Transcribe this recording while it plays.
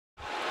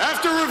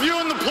After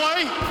reviewing the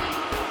play,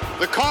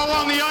 the call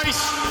on the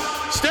ice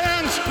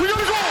stands. We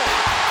gotta go!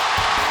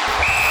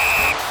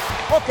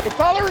 Okay,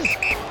 fellas,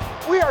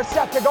 we are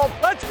set to go.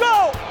 Let's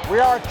go!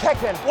 We are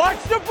kicking. Watch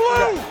the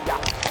blue!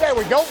 Yeah. There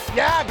we go.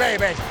 Yeah,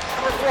 baby.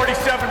 Number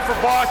 47 for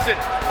Boston.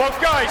 Both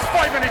guys,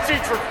 5 minutes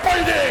each for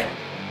fighting!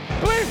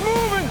 Please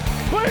moving!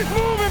 Please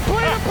moving!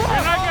 Please play!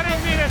 You're not going to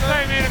me to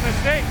say I made a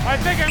mistake. I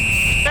think I'm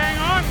bang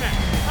on then.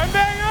 I'm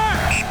bang on!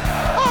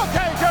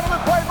 Okay, gentlemen,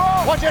 play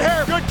ball. Watch it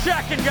here. Good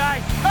checking,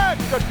 guys.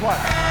 That's good play.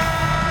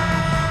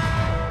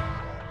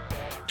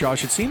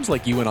 Josh, it seems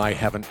like you and I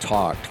haven't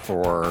talked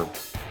for,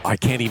 I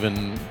can't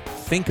even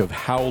think of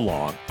how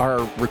long.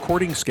 Our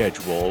recording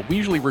schedule, we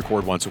usually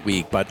record once a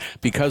week, but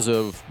because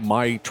of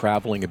my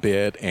traveling a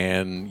bit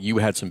and you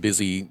had some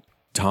busy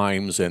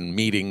times and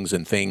meetings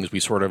and things, we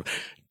sort of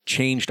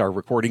changed our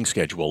recording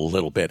schedule a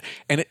little bit,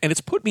 and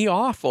it's put me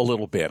off a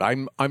little bit.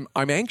 I'm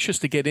anxious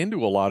to get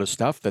into a lot of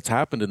stuff that's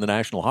happened in the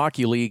National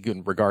Hockey League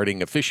and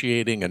regarding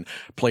officiating and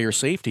player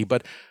safety,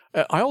 but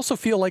I also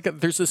feel like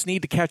there's this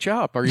need to catch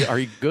up. Are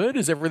you good?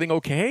 Is everything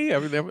okay?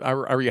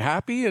 Are you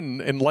happy?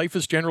 And life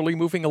is generally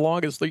moving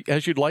along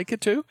as you'd like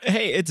it to?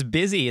 Hey, it's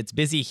busy. It's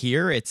busy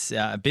here. It's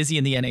busy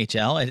in the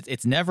NHL.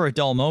 It's never a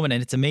dull moment.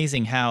 And it's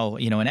amazing how,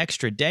 an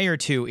extra day or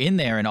two in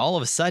there, and all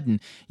of a sudden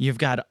you've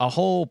got a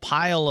whole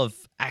pile of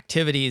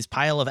activities,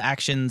 pile of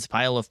actions,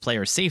 pile of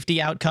player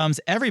safety outcomes.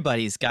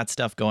 Everybody's got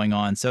stuff going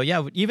on. So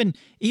yeah,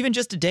 even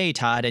just a day,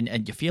 Todd,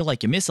 and you feel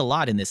like you miss a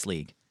lot in this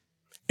league.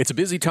 It's a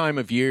busy time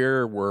of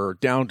year. We're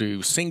down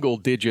to single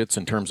digits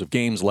in terms of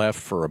games left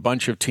for a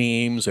bunch of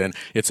teams, and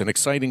it's an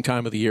exciting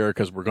time of the year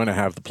because we're going to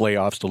have the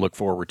playoffs to look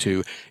forward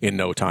to in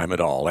no time at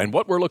all. And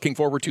what we're looking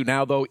forward to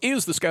now, though,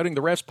 is the Scouting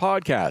the Refs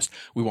podcast.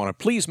 We want to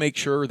please make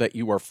sure that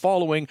you are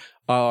following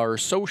our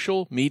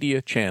social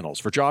media channels.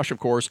 For Josh, of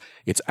course,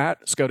 it's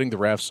at Scouting the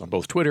Refs on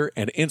both Twitter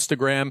and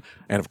Instagram.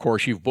 And, of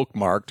course, you've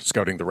bookmarked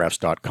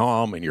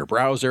scoutingtherefs.com in your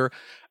browser,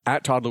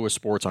 at Todd Lewis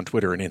Sports on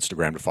Twitter and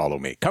Instagram to follow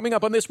me. Coming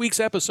up on this week's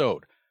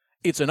episode,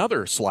 it's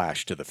another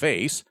slash to the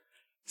face,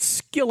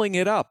 skilling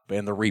it up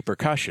and the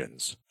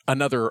repercussions,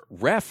 another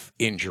ref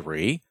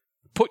injury,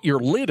 put your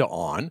lid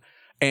on,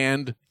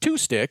 and 2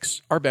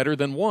 sticks are better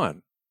than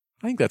 1.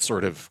 I think that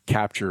sort of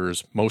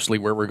captures mostly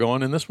where we're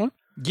going in this one.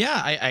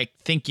 Yeah, I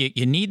think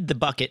you need the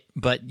bucket,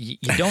 but you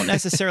don't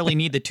necessarily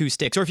need the 2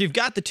 sticks. Or if you've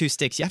got the 2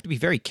 sticks, you have to be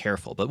very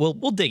careful, but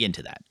we'll dig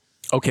into that.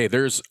 Okay,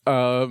 there's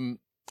a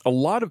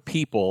lot of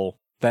people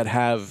that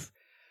have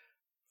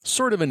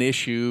sort of an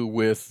issue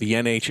with the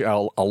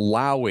NHL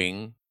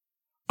allowing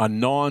a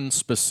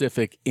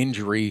non-specific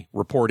injury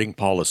reporting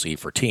policy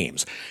for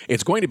teams.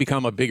 It's going to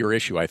become a bigger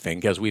issue, I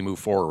think, as we move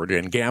forward,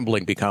 and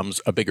gambling becomes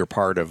a bigger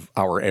part of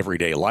our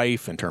everyday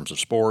life in terms of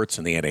sports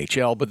and the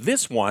NHL. But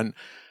this one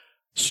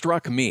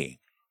struck me.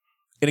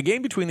 In a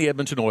game between the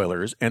Edmonton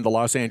Oilers and the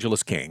Los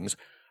Angeles Kings,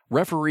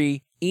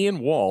 referee Ian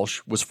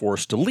Walsh was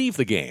forced to leave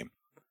the game.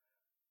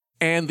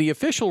 And the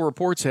official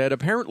report said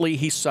apparently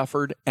he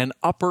suffered an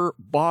upper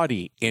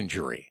body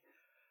injury.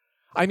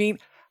 I mean,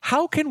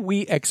 how can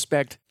we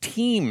expect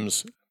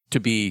teams to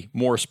be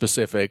more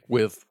specific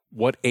with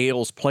what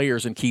ails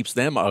players and keeps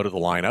them out of the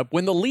lineup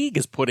when the league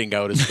is putting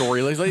out a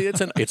story like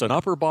it's an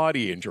upper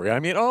body injury? I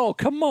mean, oh,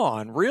 come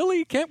on,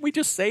 really? Can't we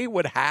just say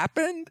what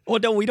happened? Well,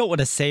 no, we don't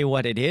want to say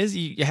what it is.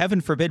 Heaven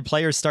forbid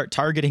players start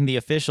targeting the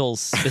officials'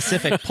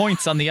 specific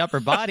points on the upper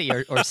body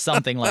or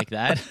something like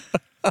that.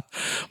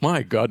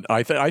 My God,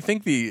 I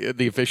think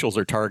the officials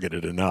are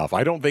targeted enough.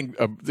 I don't think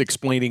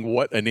explaining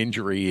what an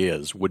injury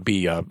is would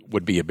be a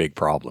big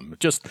problem.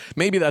 Just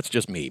maybe that's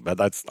just me, but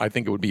I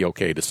think it would be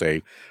okay to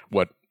say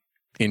what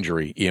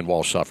injury Ian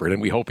Walsh suffered, and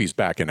we hope he's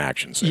back in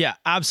action soon. Yeah,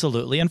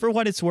 absolutely. And for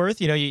what it's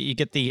worth, you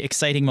get the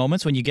exciting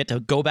moments when you get to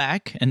go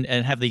back and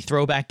have the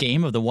throwback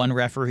game of the 1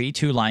 referee,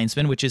 2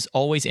 linesmen, which is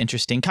always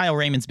interesting. Kyle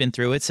Raymond's been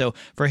through it, so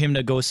for him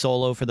to go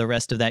solo for the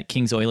rest of that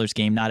Kings-Oilers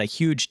game, not a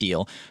huge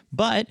deal.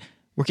 But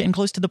we're getting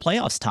close to the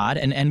playoffs, Todd,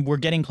 and we're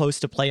getting close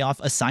to playoff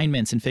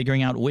assignments and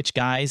figuring out which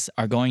guys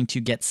are going to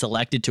get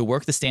selected to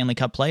work the Stanley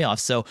Cup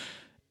playoffs. So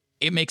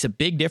it makes a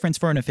big difference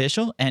for an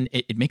official, and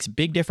it makes a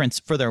big difference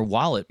for their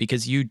wallet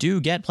because you do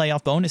get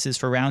playoff bonuses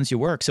for rounds you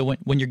work. So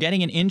when you're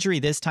getting an injury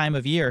this time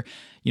of year,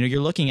 you're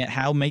looking at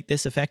how might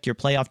this affect your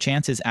playoff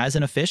chances as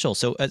an official.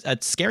 So a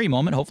scary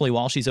moment. Hopefully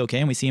Walshy's okay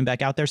and we see him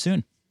back out there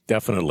soon.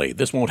 Definitely.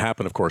 This won't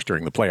happen, of course,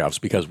 during the playoffs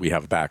because we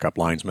have backup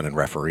linesmen and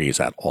referees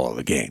at all of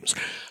the games.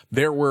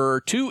 There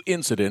were 2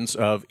 incidents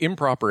of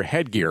improper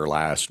headgear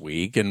last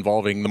week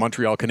involving the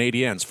Montreal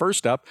Canadiens.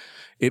 First up,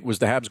 it was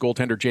the Habs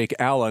goaltender Jake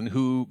Allen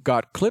who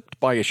got clipped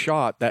by a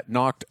shot that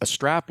knocked a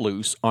strap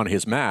loose on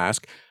his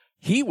mask.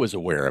 He was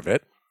aware of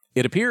it.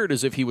 It appeared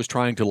as if he was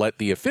trying to let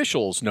the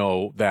officials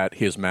know that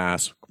his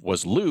mask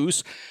was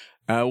loose.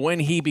 When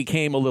he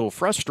became a little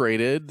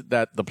frustrated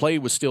that the play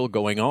was still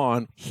going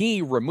on,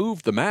 he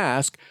removed the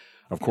mask.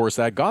 Of course,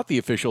 that got the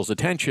officials'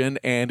 attention,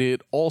 and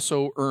it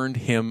also earned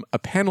him a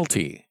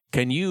penalty.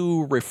 Can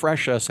you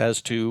refresh us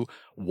as to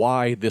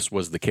why this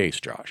was the case,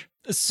 Josh?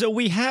 So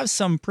we have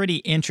some pretty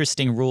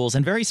interesting rules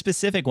and very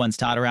specific ones,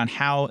 Todd, around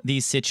how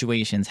these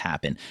situations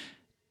happen.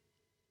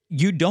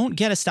 you don't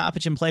get a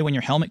stoppage in play when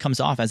your helmet comes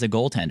off as a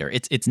goaltender.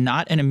 It's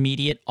not an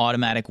immediate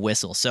automatic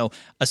whistle. So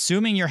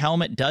assuming your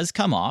helmet does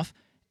come off,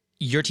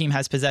 your team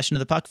has possession of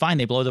the puck, fine,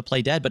 they blow the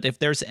play dead. But if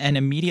there's an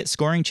immediate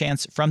scoring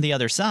chance from the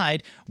other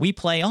side, we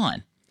play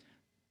on.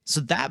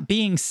 So that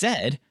being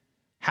said,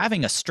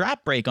 having a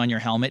strap break on your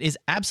helmet is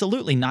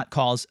absolutely not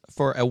cause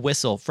for a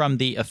whistle from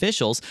the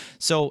officials.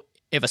 So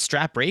if a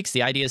strap breaks,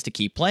 the idea is to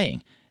keep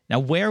playing. Now,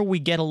 where we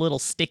get a little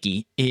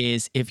sticky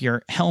is if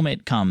your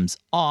helmet comes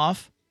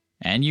off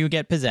and you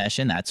get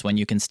possession, that's when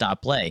you can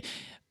stop play.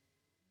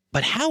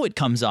 But how it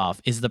comes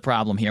off is the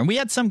problem here. And we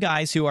had some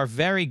guys who are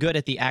very good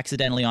at the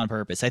accidentally on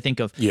purpose. I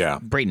think of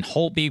Braden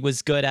Holtby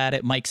was good at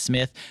it, Mike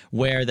Smith,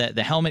 where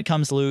the helmet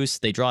comes loose,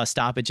 they draw a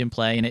stoppage in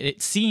play, and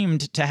it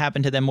seemed to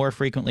happen to them more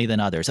frequently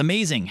than others.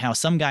 Amazing how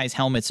some guys'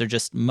 helmets are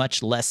just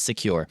much less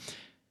secure.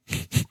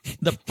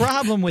 The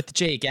problem with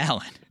Jake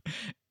Allen,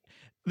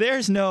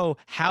 there's no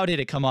how did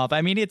it come off.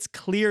 I mean, it's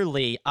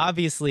clearly,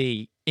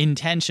 obviously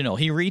intentional.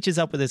 He reaches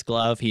up with his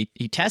glove, he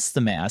tests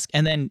the mask,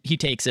 and then he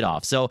takes it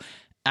off. So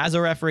as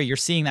a referee, you're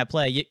seeing that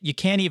play. You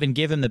can't even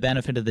give him the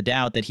benefit of the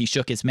doubt that he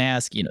shook his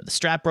mask. You know, the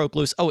strap broke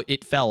loose. Oh,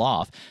 it fell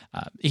off.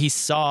 He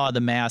saw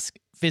the mask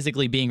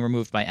physically being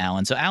removed by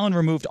Allen. So Allen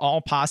removed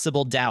all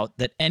possible doubt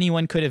that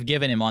anyone could have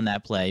given him on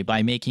that play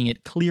by making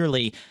it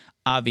clearly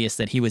obvious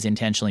that he was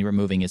intentionally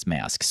removing his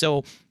mask.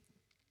 So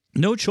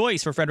no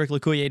choice for Frederic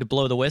Lecuyer to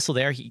blow the whistle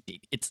there.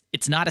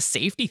 It's not a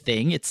safety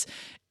thing.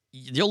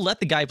 You'll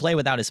let the guy play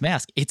without his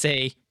mask. It's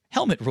a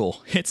helmet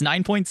rule. It's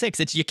 9.6.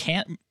 It's you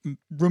can't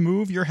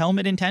remove your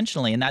helmet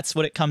intentionally, and that's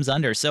what it comes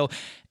under. So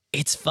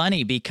it's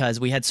funny because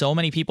we had so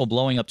many people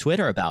blowing up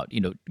Twitter about,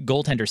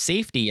 goaltender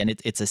safety, and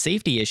it's a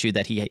safety issue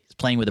that he's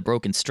playing with a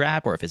broken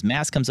strap or if his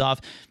mask comes off.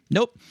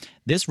 Nope.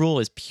 This rule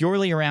is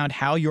purely around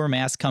how your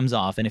mask comes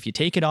off, and if you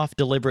take it off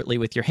deliberately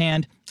with your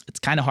hand, it's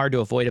kind of hard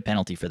to avoid a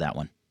penalty for that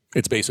one.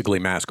 It's basically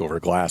mask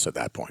over glass at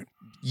that point.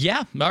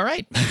 Yeah, all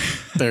right.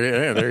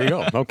 There you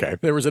go. Okay.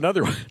 There was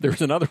another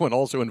one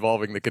also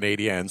involving the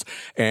Canadiens,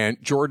 and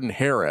Jordan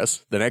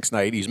Harris, the next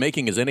night, he's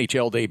making his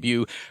NHL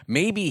debut.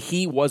 Maybe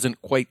he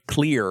wasn't quite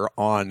clear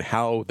on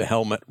how the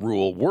helmet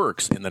rule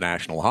works in the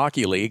National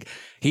Hockey League.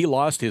 He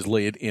lost his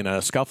lid in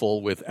a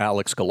scuffle with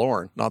Alex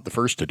Killorn, not the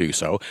first to do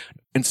so.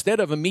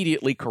 Instead of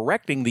immediately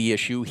correcting the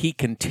issue, he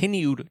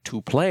continued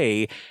to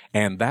play,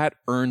 and that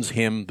earns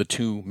him the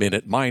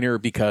 2-minute minor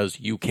because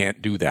you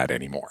can't do that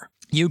anymore.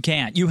 You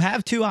can't. You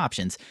have two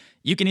options.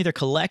 You can either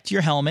collect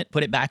your helmet,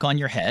 put it back on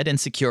your head and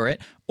secure it,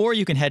 or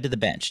you can head to the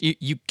bench.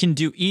 You can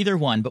do either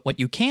one, but what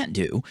you can't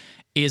do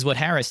is what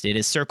Harris did,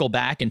 is circle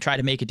back and try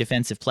to make a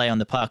defensive play on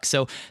the puck.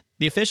 So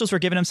the officials were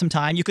giving him some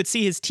time. You could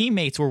see his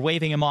teammates were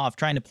waving him off,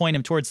 trying to point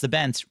him towards the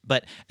bench,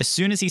 but as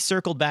soon as he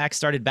circled back,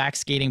 started back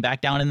skating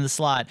back down in the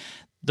slot,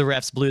 the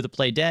refs blew the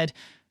play dead,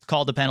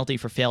 called the penalty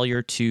for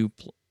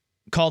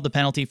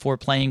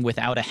playing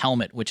without a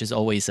helmet, which is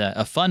always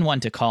a fun one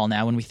to call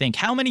now when we think,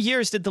 how many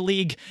years did the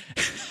league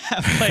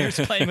have players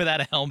playing without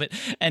a helmet?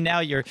 And now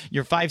you're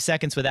 5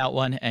 seconds without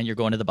one and you're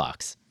going to the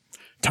box.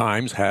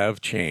 Times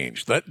have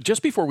changed.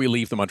 Just before we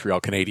leave the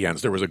Montreal Canadiens,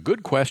 there was a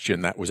good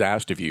question that was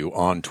asked of you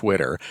on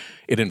Twitter.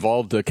 It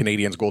involved the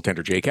Canadiens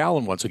goaltender Jake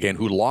Allen, once again,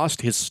 who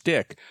lost his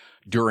stick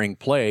during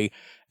play,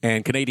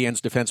 and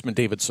Canadiens defenseman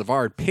David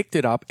Savard picked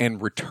it up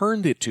and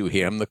returned it to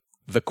him.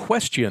 The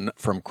question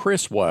from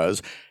Chris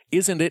was,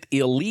 isn't it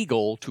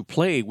illegal to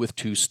play with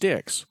two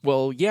sticks?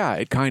 Well, yeah,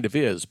 it kind of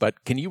is,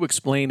 but can you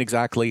explain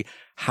exactly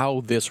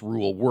how this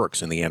rule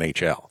works in the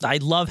NHL? I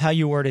love how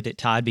you worded it,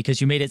 Todd, because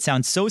you made it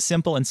sound so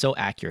simple and so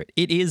accurate.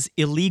 It is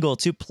illegal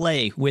to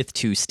play with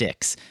two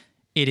sticks.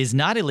 It is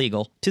not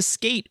illegal to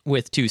skate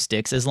with two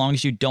sticks as long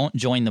as you don't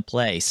join the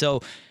play.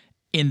 So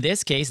in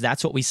this case,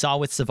 that's what we saw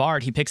with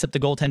Savard. He picks up the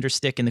goaltender's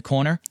stick in the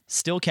corner,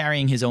 still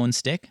carrying his own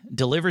stick,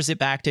 delivers it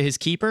back to his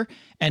keeper,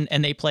 and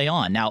they play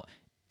on. Now,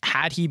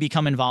 had he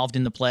become involved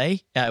in the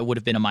play, it would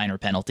have been a minor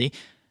penalty.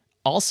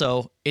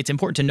 Also, it's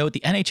important to note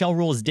the NHL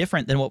rule is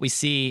different than what we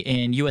see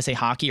in USA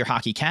Hockey or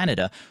Hockey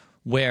Canada,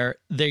 where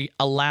they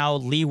allow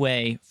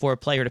leeway for a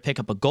player to pick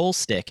up a goal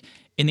stick.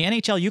 In the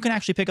NHL, you can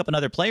actually pick up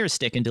another player's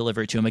stick and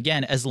deliver it to him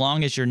again, as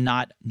long as you're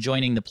not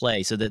joining the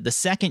play. So the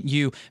second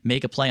you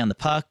make a play on the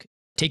puck,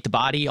 take the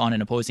body on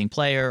an opposing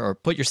player, or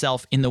put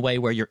yourself in the way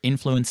where you're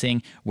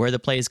influencing where the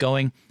play is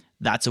going,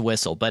 that's a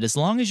whistle. But as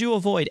long as you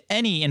avoid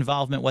any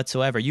involvement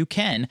whatsoever, you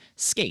can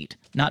skate,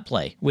 not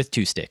play, with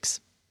two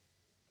sticks.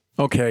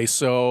 Okay,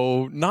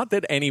 so not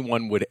that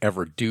anyone would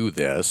ever do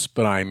this,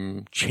 but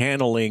I'm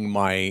channeling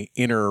my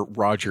inner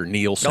Roger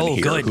Nielsen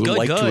who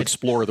liked to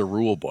explore the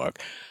rule book.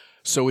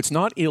 So it's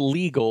not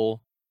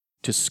illegal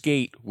to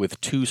skate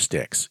with two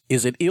sticks.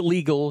 Is it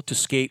illegal to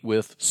skate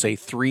with, say,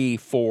 3,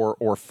 4,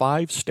 or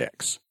 5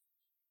 sticks?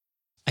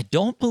 I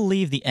don't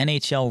believe the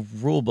NHL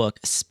rulebook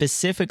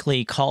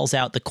specifically calls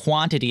out the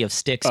quantity of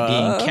sticks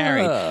being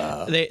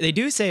carried. They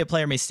do say a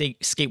player may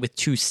skate with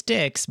two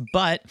sticks,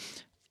 but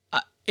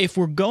if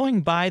we're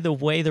going by the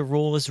way the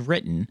rule is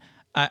written,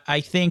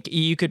 I think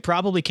you could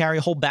probably carry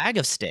a whole bag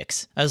of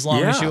sticks as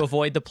long as you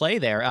avoid the play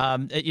there.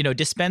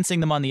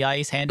 Dispensing them on the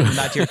ice, handing them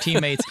out to your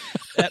teammates,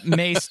 that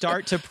may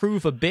start to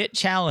prove a bit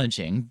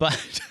challenging.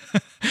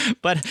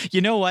 But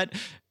you know what?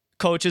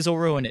 Coaches will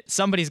ruin it.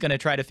 Somebody's going to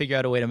try to figure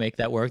out a way to make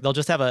that work. They'll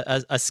just have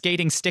a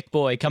skating stick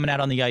boy coming out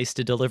on the ice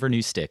to deliver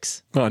new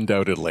sticks.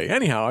 Undoubtedly.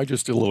 Anyhow, I'm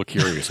just a little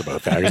curious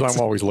about that because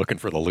I'm always looking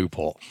for the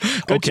loophole.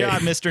 Good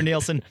job, Mr.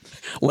 Nielsen.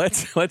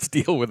 Let's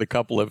deal with a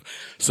couple of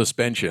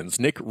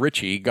suspensions. Nick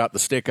Ritchie got the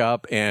stick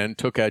up and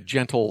took a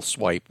gentle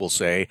swipe, we'll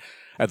say,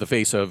 at the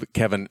face of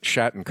Kevin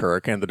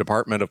Shattenkirk, and the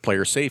Department of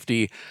Player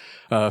Safety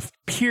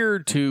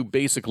appeared to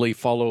basically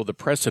follow the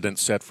precedent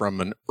set from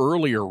an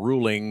earlier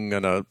ruling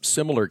in a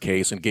similar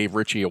case and gave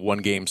Ritchie a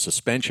 1-game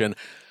suspension.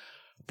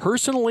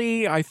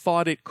 Personally, I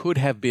thought it could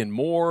have been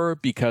more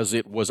because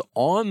it was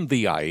on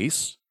the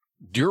ice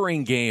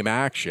during game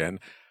action,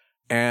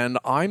 and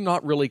I'm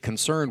not really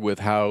concerned with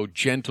how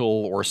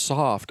gentle or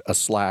soft a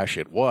slash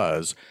it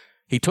was.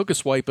 He took a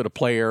swipe at a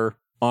player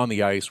on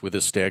the ice with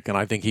his stick, and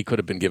I think he could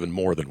have been given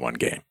more than 1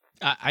 game.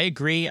 I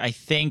agree. I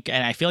think,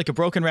 and I feel like a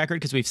broken record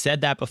because we've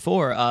said that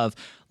before, of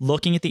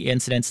looking at the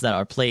incidents that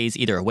are plays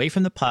either away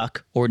from the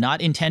puck or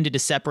not intended to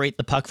separate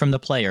the puck from the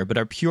player, but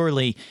are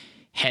purely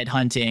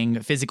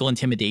headhunting, physical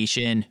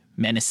intimidation,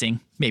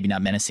 menacing, maybe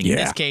not menacing in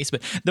this case,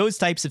 but those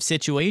types of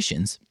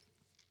situations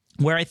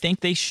where I think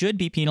they should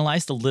be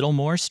penalized a little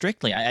more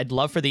strictly. I'd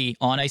love for the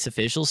on-ice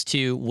officials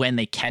to, when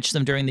they catch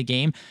them during the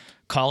game,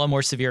 call a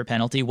more severe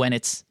penalty when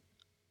it's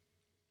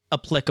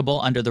applicable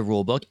under the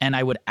rule book. And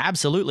I would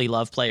absolutely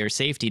love player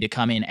safety to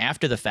come in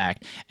after the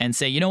fact and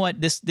say, you know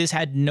what, this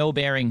had no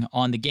bearing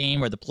on the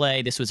game or the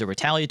play. This was a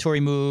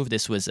retaliatory move.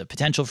 This was a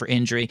potential for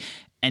injury,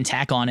 and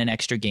tack on an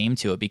extra game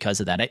to it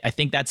because of that. I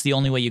think that's the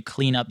only way you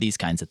clean up these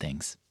kinds of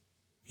things.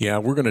 Yeah,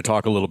 we're going to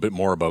talk a little bit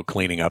more about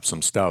cleaning up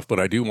some stuff, but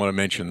I do want to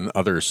mention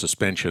other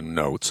suspension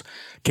notes.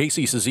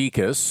 Casey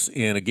Cizikas,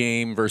 in a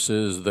game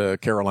versus the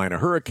Carolina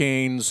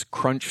Hurricanes,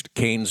 crunched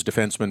Canes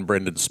defenseman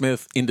Brendan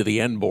Smith into the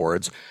end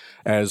boards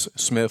as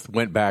Smith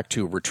went back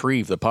to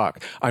retrieve the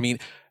puck. I mean,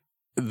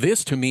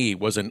 this to me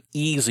was an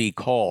easy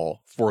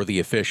call for the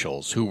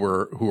officials who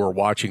were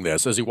watching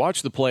this. As he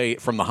watched the play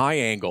from the high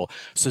angle,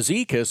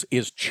 Cizikas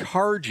is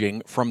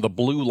charging from the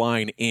blue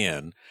line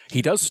in.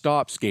 He does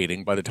stop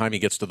skating by the time he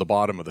gets to the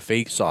bottom of the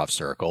face-off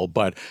circle,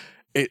 but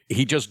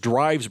he just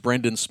drives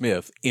Brendan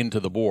Smith into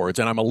the boards.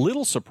 And I'm a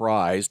little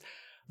surprised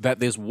that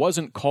this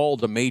wasn't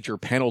called a major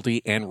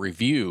penalty and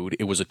reviewed.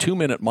 It was a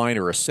 2-minute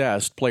minor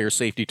assessed. Player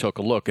safety took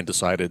a look and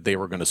decided they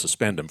were going to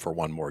suspend him for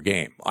 1 more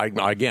game.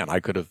 I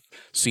could have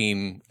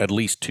seen at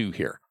least 2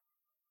 here.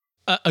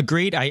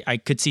 Agreed. I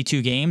could see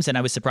 2 games, and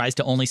I was surprised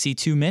to only see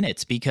 2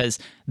 minutes because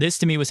this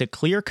to me was a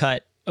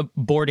clear-cut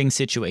boarding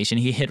situation.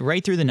 He hit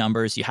right through the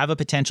numbers. You have a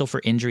potential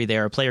for injury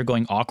there, a player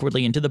going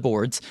awkwardly into the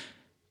boards.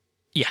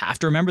 You have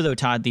to remember, though,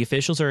 Todd, the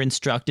officials are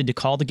instructed to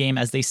call the game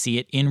as they see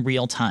it in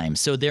real time.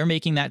 So they're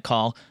making that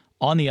call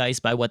on the ice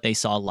by what they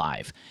saw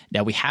live.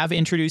 Now, we have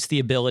introduced the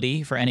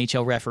ability for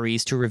NHL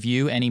referees to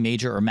review any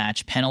major or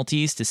match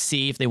penalties to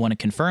see if they want to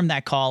confirm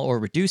that call or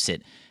reduce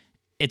it.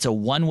 It's a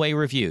one-way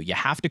review. You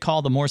have to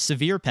call the more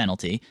severe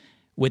penalty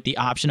with the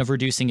option of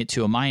reducing it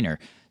to a minor.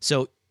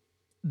 So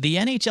the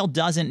NHL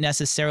doesn't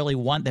necessarily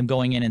want them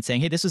going in and saying,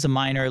 hey, this is a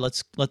minor.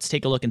 Let's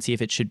take a look and see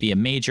if it should be a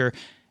major.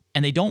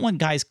 And they don't want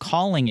guys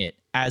calling it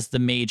as the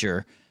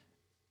major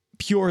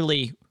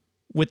purely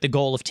with the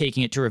goal of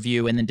taking it to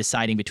review and then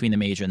deciding between the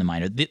major and the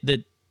minor.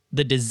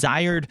 The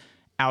desired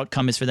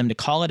outcome is for them to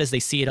call it as they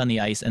see it on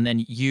the ice and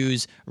then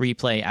use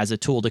replay as a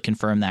tool to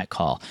confirm that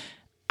call.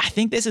 I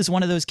think this is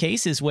one of those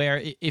cases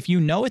where if you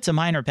know it's a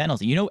minor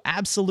penalty, you know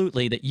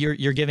absolutely that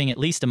you're giving at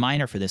least a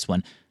minor for this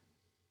one.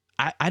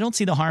 I don't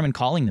see the harm in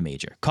calling the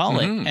major. Call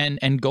it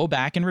and go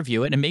back and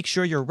review it and make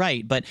sure you're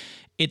right. But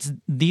it's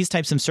these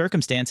types of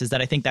circumstances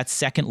that I think that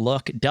second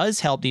look does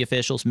help the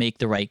officials make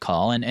the right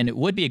call. And it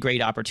would be a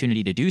great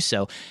opportunity to do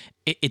so.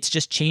 It's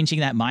just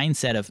changing that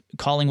mindset of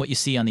calling what you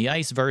see on the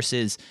ice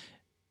versus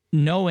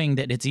knowing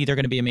that it's either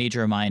going to be a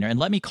major or minor. And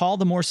let me call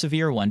the more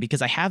severe one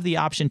because I have the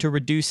option to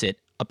reduce it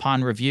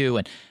upon review.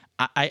 And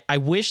I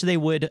wish they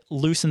would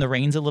loosen the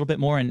reins a little bit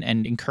more and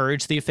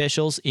encourage the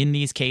officials in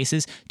these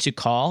cases to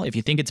call. If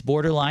you think it's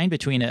borderline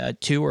between a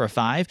 2 or a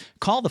 5,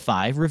 call the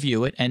 5,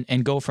 review it,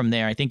 and go from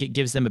there. I think it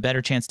gives them a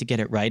better chance to get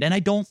it right. And I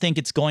don't think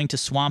it's going to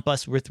swamp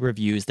us with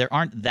reviews. There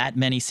aren't that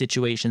many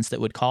situations that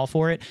would call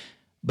for it.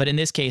 But in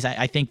this case,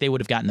 I think they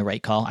would have gotten the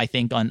right call. I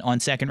think on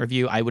second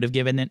review, I would have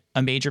given it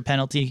a major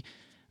penalty.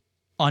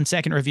 On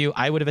second review,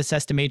 I would have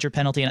assessed a major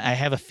penalty. And I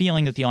have a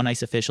feeling that the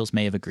on-ice officials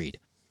may have agreed.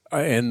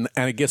 And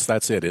I guess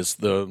that's it, is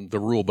the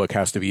rule book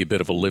has to be a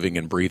bit of a living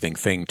and breathing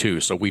thing, too.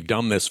 So we've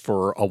done this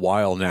for a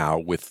while now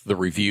with the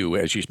review.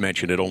 As you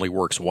mentioned, it only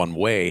works one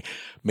way.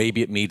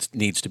 Maybe it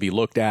needs to be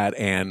looked at,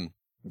 and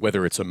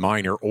whether it's a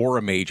minor or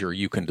a major,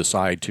 you can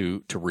decide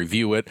to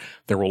review it.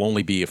 There will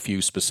only be a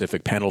few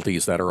specific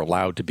penalties that are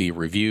allowed to be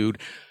reviewed.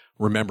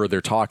 Remember,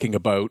 they're talking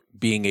about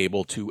being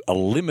able to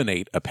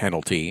eliminate a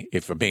penalty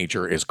if a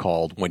major is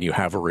called when you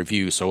have a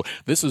review. So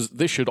this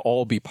should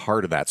all be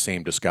part of that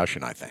same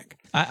discussion, I think.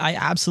 I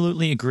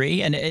absolutely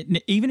agree.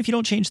 And even if you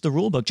don't change the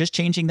rule book, just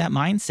changing that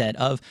mindset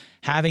of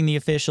having the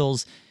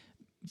officials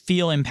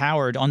feel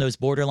empowered on those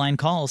borderline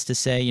calls to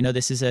say,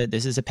 this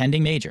is a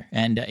pending major.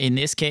 And in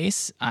this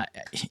case,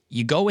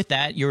 you go with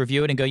that, you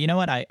review it and go, you know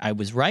what, I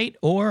was right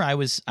or I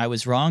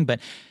was wrong. But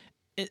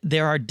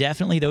there are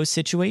definitely those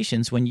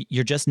situations when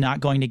you're just not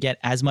going to get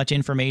as much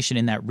information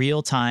in that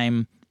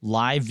real-time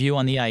live view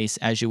on the ice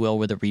as you will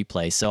with a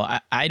replay. So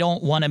I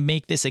don't want to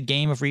make this a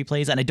game of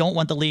replays, and I don't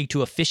want the league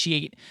to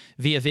officiate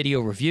via video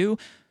review.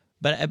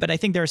 But I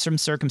think there are some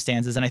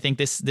circumstances, and I think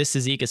this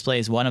Cizikas play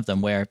is one of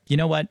them, where, you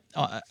know what,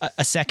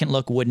 a second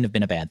look wouldn't have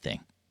been a bad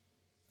thing.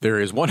 There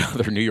is one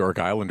other New York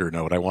Islander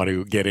note I want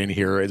to get in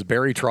here. As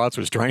Barry Trotz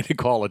was trying to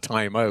call a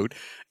timeout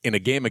in a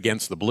game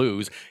against the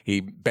Blues, he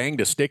banged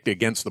a stick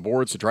against the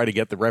boards to try to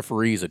get the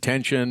referee's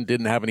attention,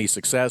 didn't have any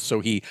success, so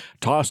he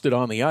tossed it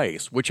on the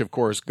ice, which of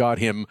course got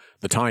him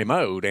the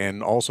timeout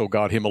and also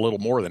got him a little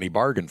more than he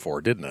bargained for,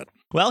 didn't it?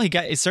 Well,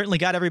 it certainly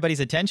got everybody's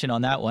attention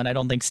on that one. I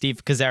don't think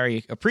Steve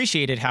Kazari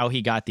appreciated how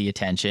he got the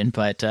attention,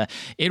 but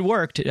it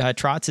worked.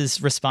 Trotz's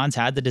response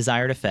had the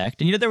desired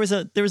effect. And there was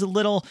a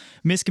little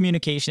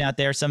miscommunication out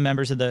there. Some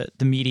members of the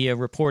media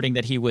reporting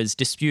that he was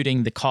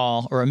disputing the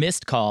call or a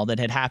missed call that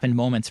had happened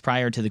moments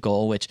prior to the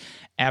goal, which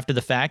after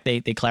the fact they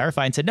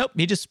clarified and said, nope,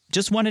 he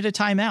just wanted a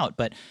timeout.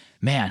 But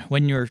man,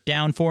 when you're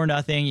down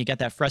 4-0, you got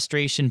that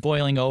frustration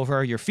boiling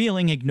over, you're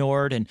feeling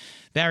ignored, and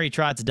Barry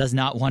Trotz does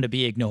not want to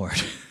be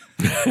ignored.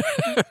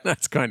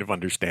 That's kind of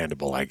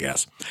understandable, I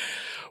guess.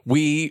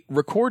 We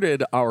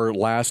recorded our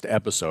last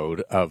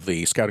episode of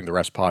the Scouting the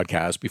Refs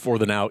podcast before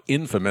the now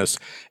infamous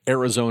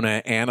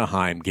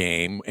Arizona-Anaheim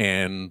game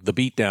and the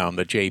beatdown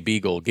that Jay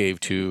Beagle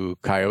gave to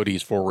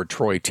Coyotes forward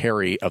Troy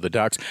Terry of the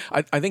Ducks.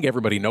 I think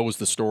everybody knows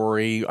the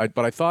story,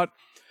 but I thought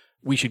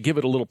we should give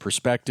it a little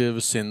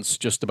perspective since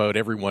just about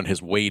everyone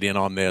has weighed in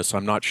on this.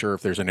 I'm not sure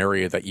if there's an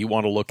area that you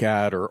want to look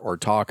at or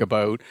talk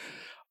about.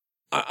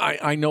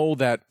 I know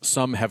that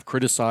some have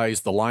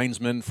criticized the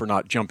linesman for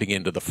not jumping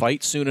into the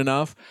fight soon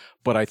enough,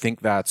 but I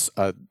think that's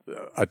a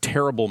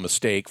terrible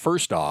mistake.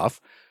 First off,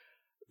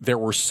 there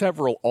were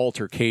several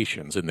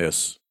altercations in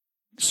this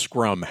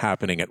scrum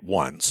happening at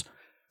once.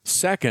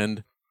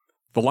 Second,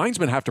 the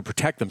linesmen have to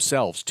protect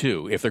themselves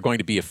too if they're going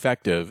to be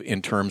effective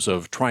in terms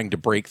of trying to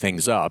break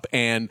things up.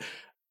 And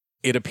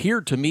it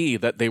appeared to me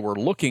that they were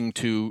looking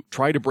to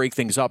try to break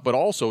things up, but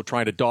also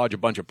trying to dodge a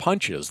bunch of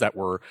punches that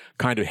were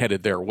kind of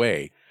headed their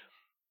way.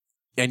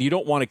 And you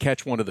don't want to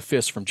catch one of the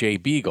fists from Jay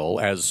Beagle,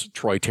 as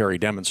Troy Terry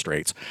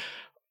demonstrates.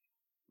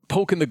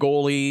 Poking the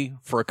goalie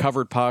for a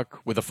covered puck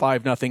with a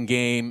 5-0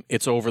 game,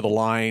 it's over the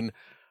line.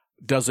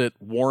 Does it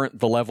warrant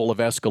the level of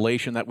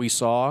escalation that we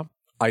saw?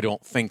 I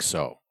don't think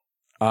so.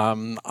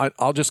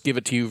 I'll just give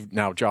it to you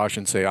now, Josh,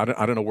 and say I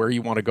don't know where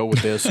you want to go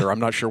with this, or I'm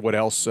not sure what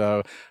else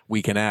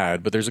we can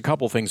add, but there's a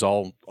couple things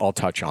I'll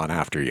touch on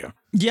after you.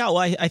 Yeah, well,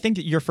 I think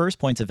your first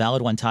point's a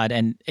valid one, Todd,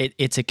 and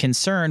it's a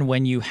concern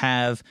when you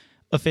have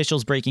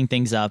officials breaking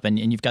things up and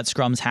you've got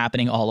scrums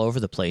happening all over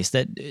the place,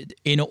 that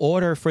in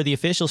order for the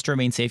officials to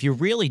remain safe, you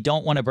really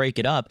don't want to break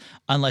it up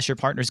unless your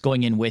partner's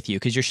going in with you,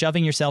 because you're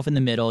shoving yourself in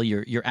the middle.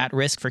 You're at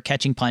risk for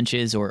catching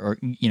punches or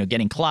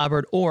getting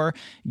clobbered or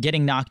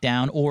getting knocked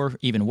down, or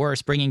even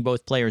worse, bringing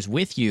both players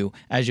with you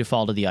as you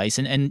fall to the ice,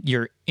 and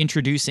you're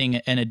introducing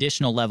an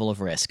additional level of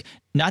risk.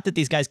 Not that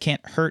these guys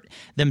can't hurt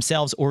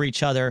themselves or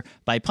each other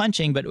by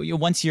punching, but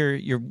once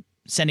you're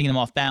sending them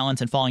off balance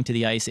and falling to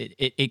the ice,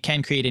 it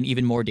can create an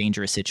even more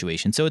dangerous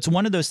situation. So it's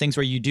one of those things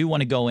where you do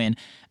want to go in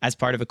as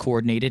part of a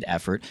coordinated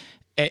effort.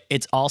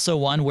 It's also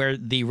one where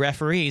the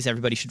referees,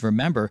 everybody should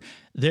remember,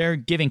 they're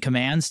giving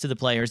commands to the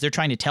players. They're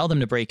trying to tell them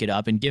to break it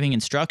up and giving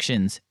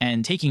instructions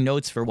and taking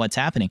notes for what's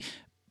happening.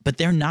 But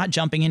they're not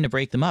jumping in to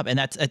break them up. And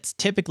that's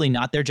typically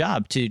not their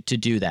job to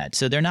do that.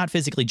 So they're not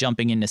physically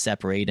jumping in to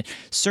separate.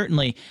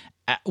 Certainly,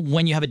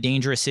 when you have a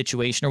dangerous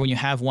situation or when you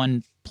have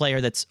one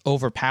player that's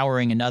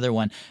overpowering another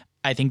one,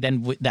 I think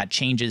then that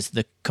changes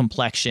the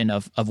complexion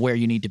of where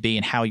you need to be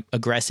and how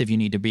aggressive you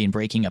need to be in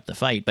breaking up the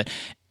fight. But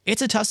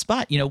it's a tough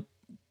spot.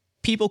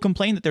 People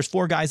complain that there's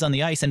 4 guys on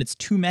the ice and it's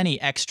too many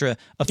extra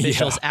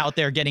officials out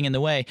there getting in the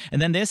way. And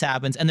then this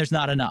happens and there's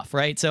not enough,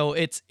 right? So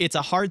it's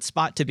a hard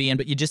spot to be in,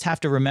 but you just have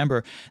to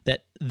remember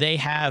that they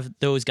have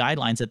those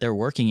guidelines that they're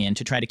working in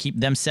to try to keep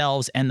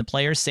themselves and the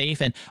players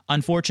safe. And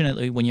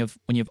unfortunately, when you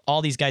have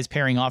all these guys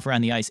pairing off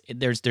around the ice,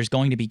 there's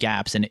going to be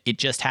gaps. And it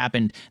just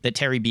happened that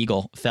Terry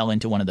Beagle fell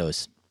into one of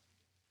those.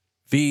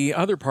 The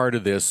other part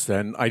of this,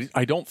 and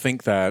I don't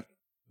think that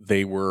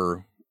they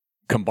were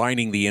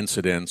combining the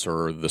incidents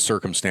or the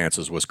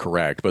circumstances was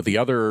correct, but the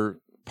other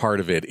part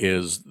of it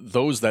is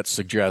those that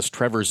suggest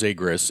Trevor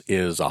Zegras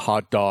is a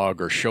hot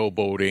dog or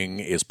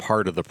showboating is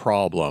part of the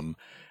problem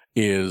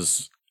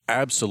is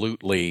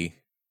absolutely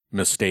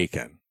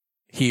mistaken.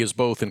 He is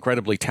both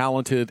incredibly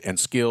talented and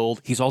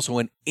skilled. He's also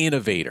an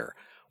innovator.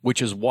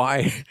 which is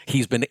why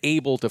he's been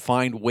able to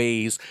find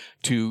ways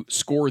to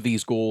score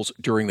these goals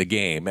during the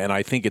game. And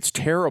I think it's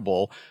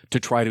terrible to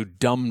try to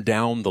dumb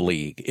down the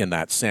league in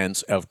that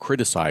sense of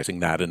criticizing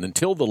that. And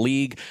until the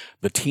league,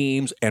 the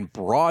teams, and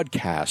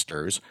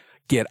broadcasters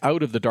get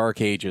out of the dark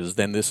ages,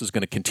 then this is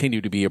going to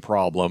continue to be a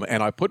problem.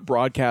 And I put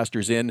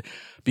broadcasters in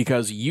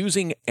because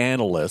using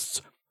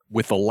analysts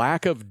with the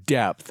lack of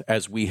depth,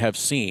 as we have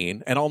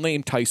seen, and I'll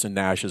name Tyson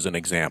Nash as an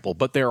example,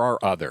 but there are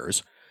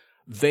others,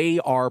 they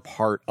are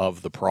part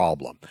of the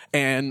problem.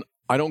 And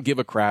I don't give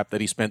a crap that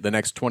he spent the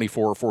next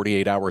 24 or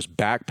 48 hours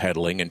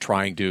backpedaling and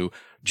trying to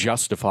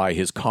justify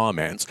his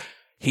comments.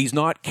 He's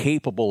not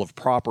capable of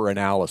proper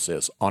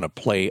analysis on a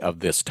play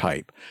of this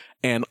type.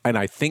 And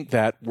I think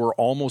that we're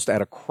almost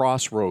at a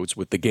crossroads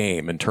with the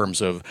game in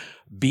terms of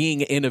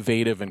being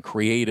innovative and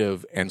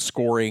creative and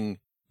scoring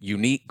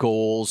unique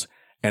goals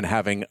and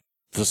having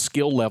the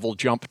skill level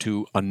jump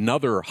to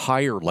another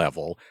higher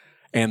level,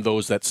 and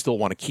those that still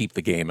want to keep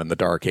the game in the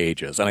dark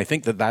ages. And I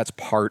think that that's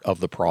part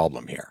of the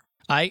problem here.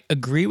 I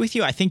agree with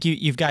you. I think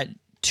you've got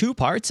two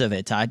parts of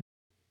it, Todd.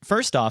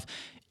 First off,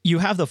 you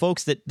have the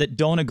folks that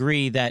don't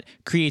agree that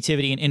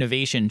creativity and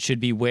innovation should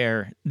be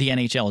where the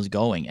NHL is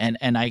going. And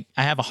I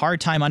have a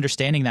hard time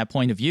understanding that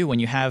point of view when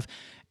you have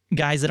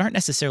guys that aren't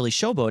necessarily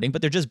showboating,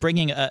 but they're just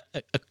bringing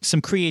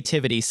some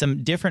creativity,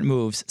 some different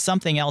moves,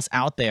 something else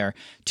out there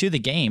to the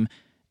game.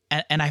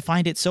 And I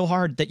find it so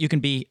hard that you can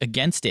be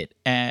against it,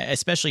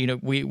 especially,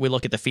 we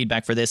look at the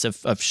feedback for this of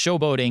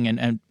showboating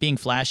and being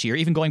flashy, or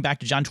even going back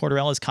to John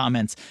Tortorella's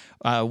comments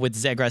with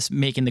Zegras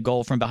making the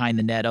goal from behind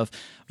the net of,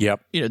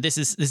 this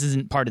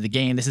isn't part of the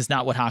game. This is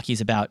not what hockey's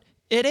about.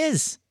 It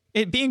is.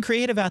 Being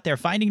creative out there,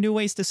 finding new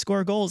ways to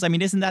score goals. I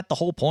mean, isn't that the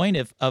whole point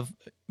of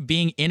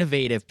being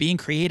innovative, being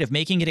creative,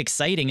 making it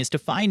exciting, is to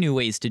find new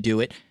ways to do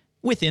it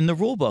within the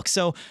rule book.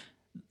 So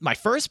my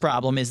first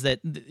problem is that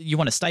you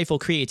want to stifle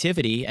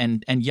creativity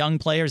and young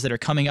players that are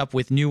coming up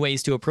with new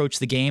ways to approach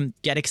the game,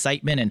 get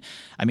excitement. And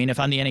I mean, if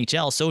I'm the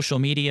NHL, social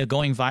media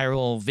going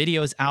viral,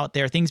 videos out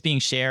there, things being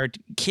shared,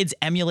 kids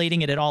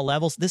emulating it at all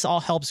levels, this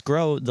all helps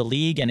grow the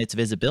league and its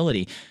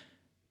visibility.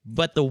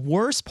 But the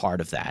worst part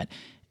of that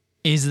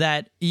is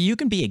that you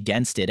can be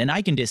against it, and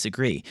I can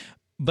disagree.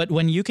 But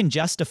when you can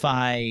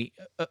justify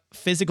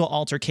physical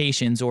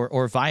altercations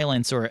or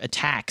violence or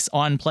attacks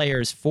on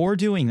players for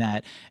doing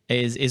that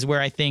is where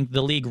I think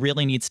the league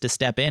really needs to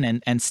step in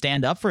and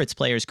stand up for its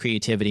players'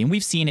 creativity. And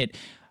we've seen it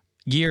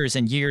years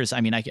and years.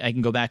 I mean, I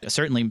can go back.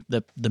 Certainly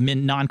the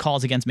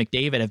non-calls against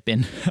McDavid have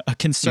been a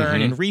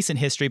concern in recent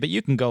history, but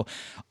you can go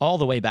all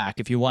the way back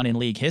if you want in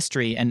league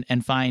history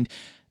and find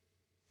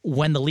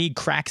when the league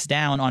cracks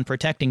down on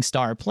protecting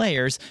star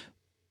players.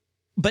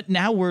 But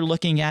now we're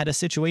looking at a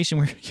situation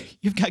where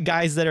you've got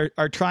guys that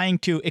are trying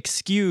to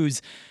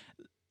excuse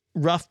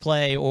rough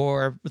play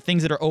or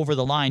things that are over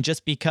the line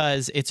just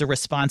because it's a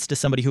response to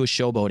somebody who is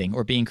showboating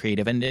or being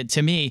creative. And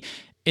to me,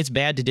 it's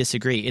bad to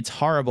disagree. It's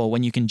horrible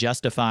when you can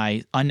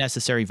justify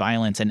unnecessary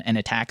violence and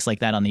attacks like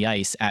that on the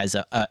ice as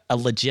a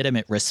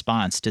legitimate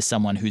response to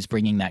someone who's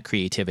bringing that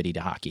creativity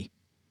to hockey.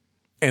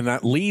 And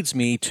that leads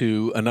me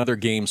to another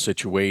game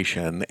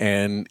situation,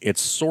 and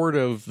it's sort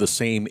of the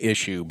same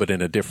issue, but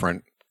in a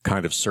different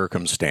kind of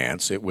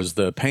circumstance. It was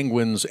the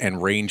Penguins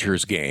and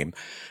Rangers game,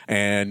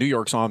 and New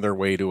York's on their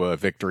way to a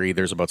victory.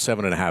 There's about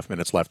 7.5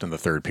 minutes left in the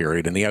third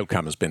period, and the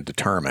outcome has been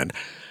determined.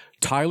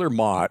 Tyler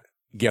Mott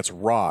gets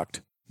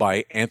rocked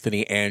by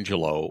Anthony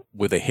Angelo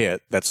with a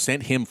hit that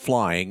sent him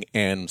flying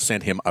and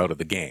sent him out of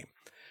the game.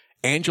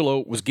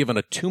 Angelo was given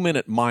a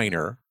 2-minute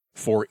minor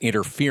for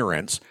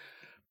interference.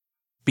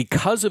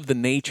 Because of the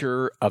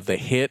nature of the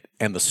hit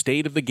and the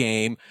state of the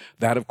game,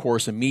 that, of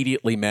course,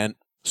 immediately meant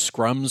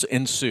scrums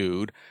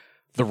ensued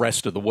the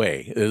rest of the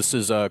way. This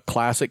is a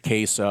classic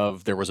case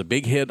of there was a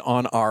big hit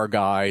on our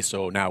guy,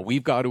 so now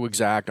we've got to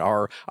exact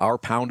our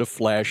pound of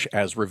flesh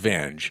as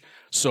revenge.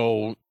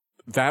 So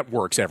that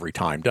works every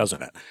time,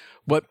 doesn't it?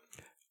 But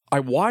I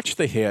watched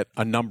the hit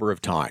a number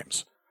of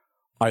times.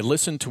 I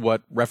listened to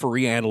what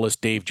referee analyst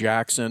Dave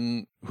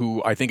Jackson,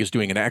 who I think is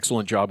doing an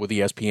excellent job with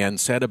ESPN,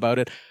 said about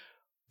it.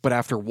 But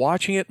after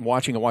watching it,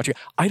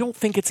 I don't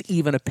think it's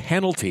even a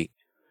penalty.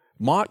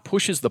 Mott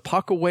pushes the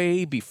puck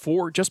away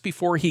just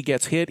before he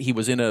gets hit. He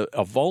was in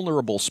a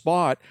vulnerable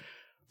spot,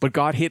 but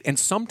got hit. And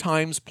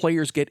sometimes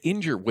players get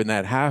injured when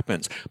that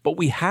happens. But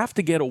we have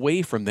to get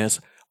away from this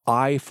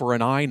eye for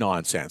an eye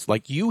nonsense.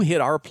 Like, you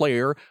hit our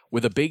player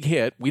with a big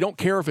hit. We don't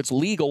care if it's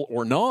legal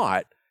or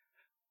not.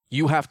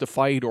 You have to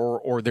fight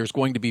or there's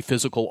going to be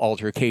physical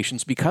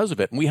altercations because of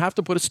it. And we have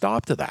to put a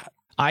stop to that.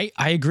 I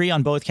agree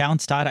on both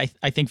counts, Todd.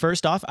 I think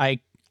first off, I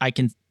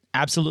can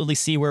absolutely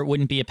see where it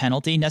wouldn't be a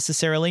penalty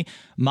necessarily.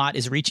 Mott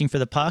is reaching for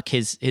the puck.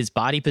 His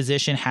body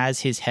position has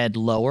his head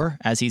lower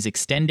as he's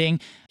extending.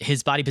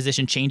 His body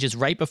position changes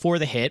right before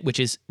the hit, which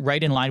is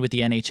right in line with the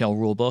NHL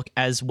rulebook,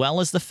 as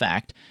well as the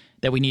fact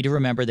that we need to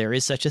remember there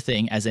is such a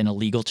thing as an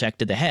illegal check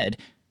to the head,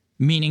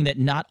 meaning that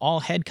not all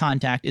head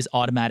contact is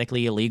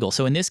automatically illegal.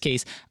 So in this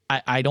case,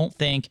 I don't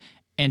think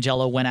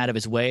Angelo went out of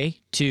his way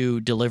to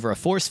deliver a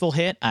forceful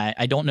hit.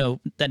 I don't know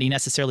that he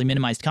necessarily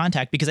minimized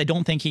contact because I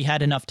don't think he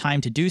had enough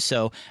time to do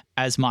so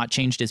as Motte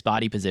changed his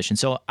body position.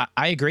 So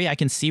I agree. I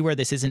can see where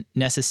this isn't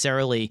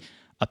necessarily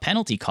a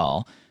penalty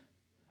call,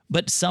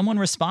 but someone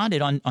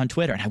responded on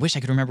Twitter, and I wish I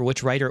could remember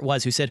which writer it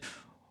was, who said,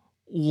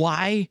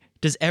 why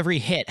does every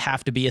hit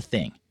have to be a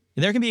thing?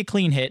 There can be a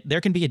clean hit,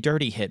 there can be a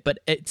dirty hit, but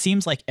it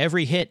seems like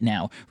every hit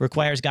now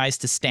requires guys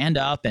to stand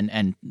up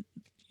and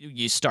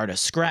you start a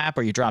scrap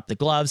or you drop the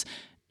gloves.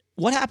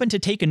 What happened to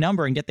take a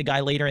number and get the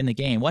guy later in the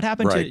game? What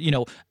happened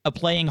to,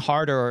 playing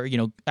harder or,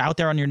 out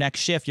there on your next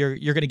shift, you're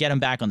going to get him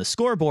back on the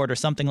scoreboard or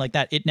something like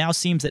that? It now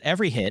seems that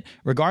every hit,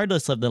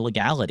 regardless of the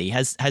legality,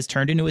 has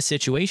turned into a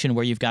situation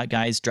where you've got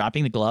guys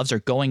dropping the gloves or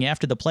going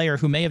after the player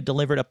who may have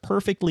delivered a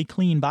perfectly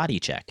clean body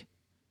check.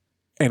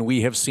 And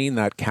we have seen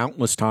that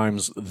countless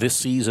times this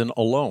season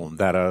alone,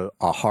 that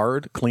a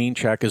hard, clean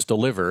check is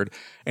delivered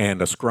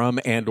and a scrum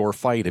and or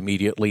fight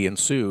immediately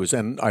ensues.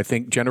 And I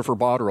think Jennifer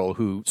Botterill,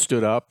 who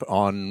stood up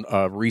on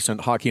a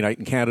recent Hockey Night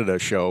in Canada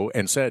show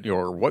and said,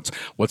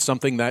 what's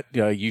something that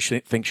you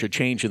think should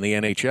change in the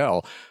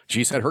NHL?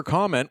 She said her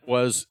comment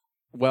was,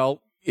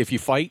 well, if you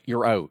fight,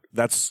 you're out.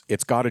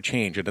 It's got to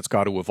change and it's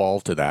got to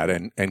evolve to that.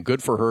 And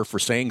good for her for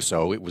saying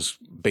so. It was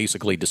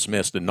basically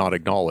dismissed and not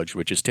acknowledged,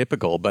 which is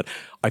typical. But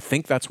I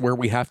think that's where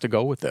we have to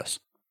go with this.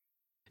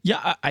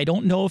 Yeah, I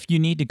don't know if you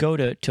need to go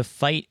to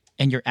fight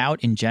and you're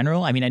out in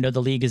general. I mean, I know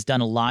the league has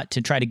done a lot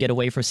to try to get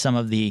away from some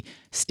of the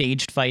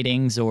staged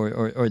fightings or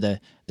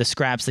the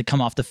scraps that come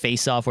off the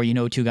face-off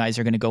where two guys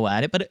are going to go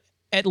at it. But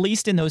at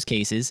least in those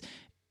cases,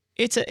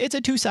 it's a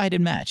two-sided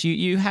match.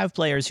 You have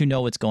players who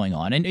know what's going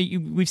on. And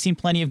we've seen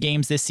plenty of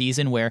games this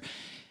season where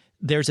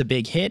there's a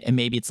big hit and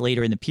maybe it's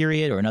later in the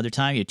period or another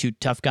time. You have two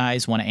tough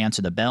guys want to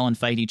answer the bell and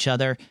fight each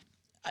other.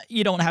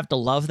 You don't have to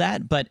love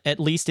that, but at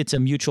least it's a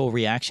mutual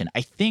reaction.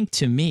 I think,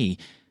 to me,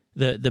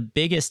 the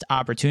biggest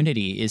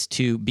opportunity is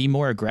to be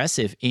more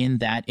aggressive in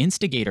that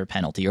instigator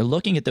penalty or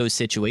looking at those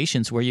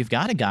situations where you've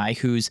got a guy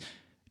who's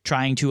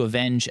trying to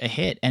avenge a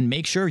hit and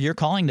make sure you're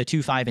calling the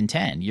 2, 5, and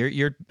 10.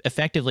 You're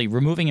effectively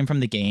removing him from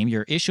the game.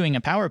 You're issuing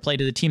a power play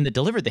to the team that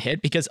delivered the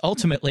hit because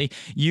ultimately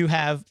you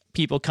have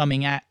people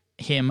coming at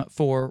him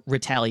for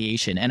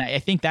retaliation. And I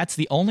think that's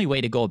the only way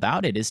to go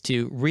about it, is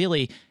to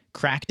really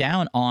crack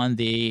down on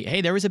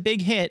hey, there was a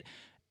big hit.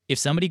 If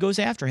somebody goes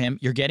after him,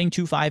 you're getting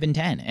 2, 5, and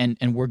 10.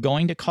 And we're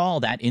going to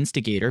call that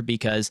instigator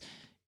because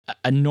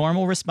a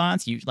normal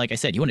response, like I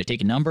said, you want to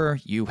take a number,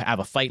 you have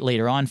a fight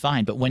later on,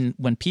 fine. But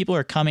when people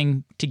are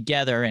coming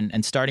together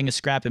and starting a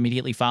scrap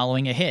immediately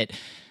following a hit,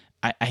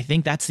 I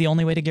think that's the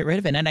only way to get rid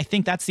of it. And I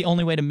think that's the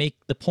only way to make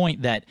the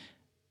point that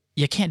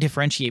you can't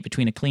differentiate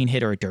between a clean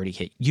hit or a dirty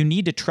hit. You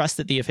need to trust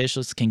that the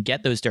officials can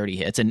get those dirty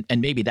hits, and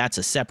maybe that's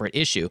a separate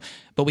issue.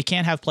 But we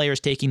can't have players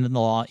taking the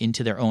law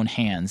into their own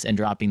hands and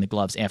dropping the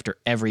gloves after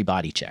every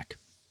body check.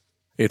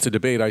 It's a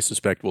debate I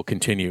suspect will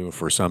continue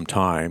for some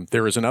time.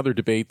 There is another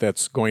debate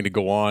that's going to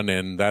go on,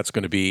 and that's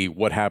going to be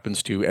what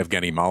happens to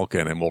Evgeny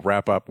Malkin. And we'll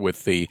wrap up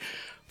with the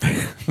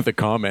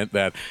comment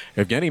that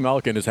Evgeny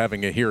Malkin is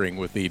having a hearing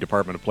with the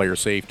Department of Player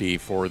Safety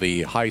for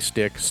the high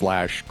stick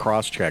 /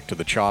 cross check to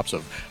the chops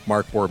of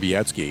Mark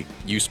Borowiecki.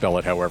 You spell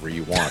it however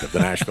you want, of the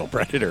Nashville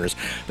Predators.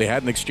 They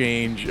had an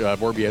exchange.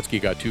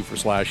 Borowiecki got 2 for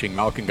slashing.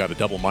 Malkin got a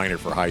double minor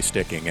for high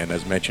sticking, and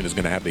as mentioned, is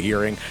going to have the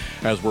hearing.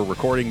 As we're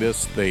recording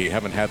this, they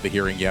haven't had the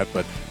hearing yet,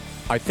 but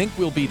I think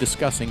we'll be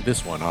discussing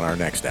this one on our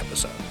next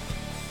episode.